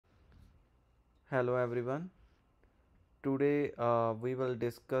Hello everyone. Today we will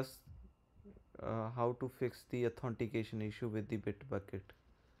discuss how to fix the authentication issue with the Bitbucket.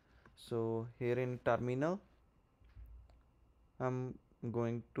 So here in terminal I'm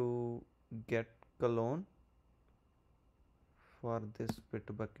going to get clone for this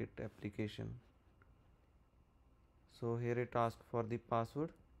Bitbucket application. So here it asks for the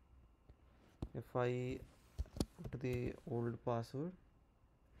password. If I put the old password,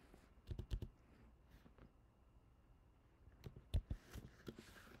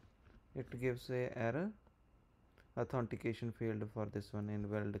 it gives a error, authentication failed for this one,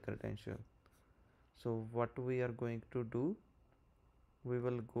 invalid credential. So what we are going to do, we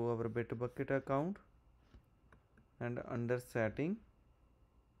will go our Bitbucket account and under setting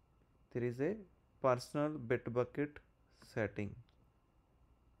there is a personal Bitbucket setting.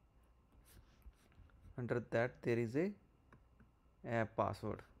 Under that there is a app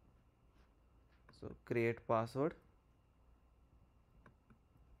password. So create password,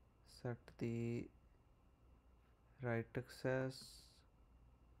 set the right access,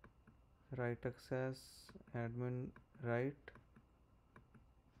 admin right,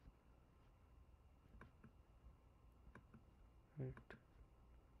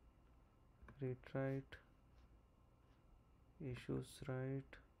 read right, issues right,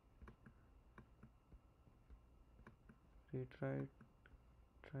 read right,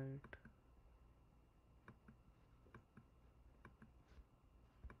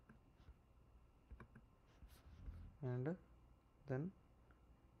 and then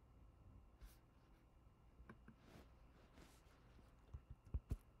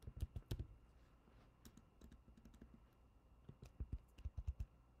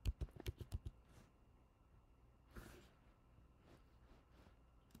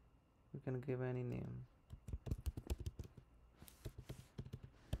you can give any name.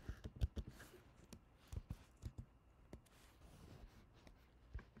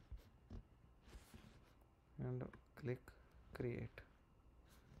 And click create.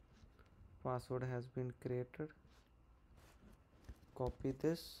 Password has been created. Copy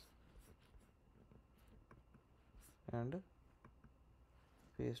this and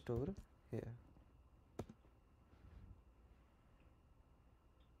paste over here.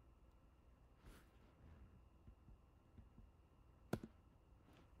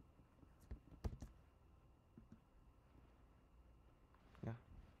 Yeah,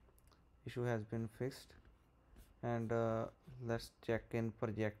 issue has been fixed. And let's check in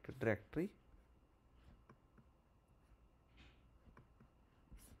project directory.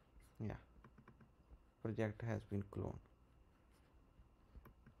 Yeah, project has been cloned.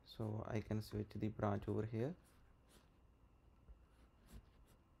 So I can switch the branch over here.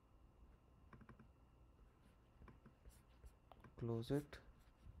 Close it.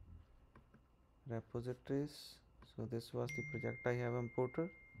 Repositories. So this was the project I have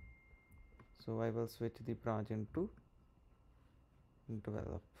imported. So I will switch the branch into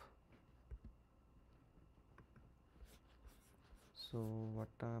develop. So what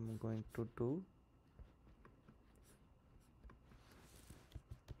I'm going to do,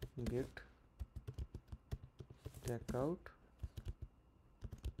 git checkout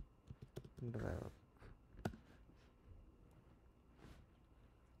develop.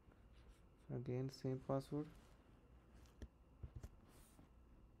 Again same password.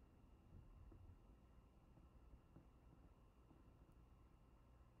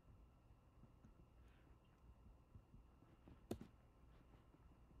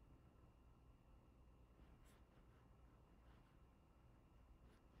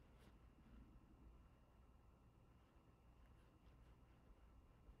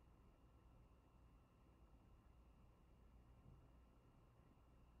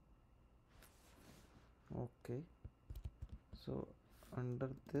 Okay, so under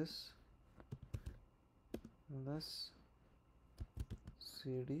this let's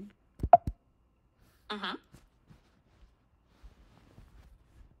cd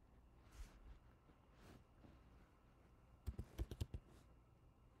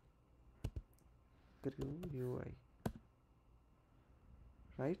crew UI.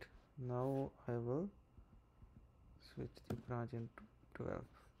 Right, now I will switch the branch into 12.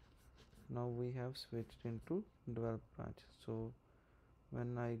 Now we have switched into 12 branch. So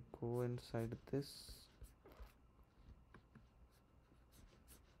when I go inside this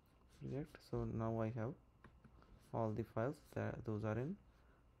project, so now I have all the files that those are in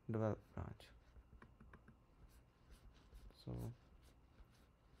 12 branch. So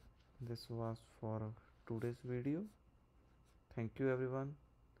this was for today's video. Thank you everyone.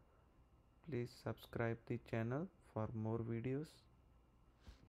 Please subscribe the channel for more videos.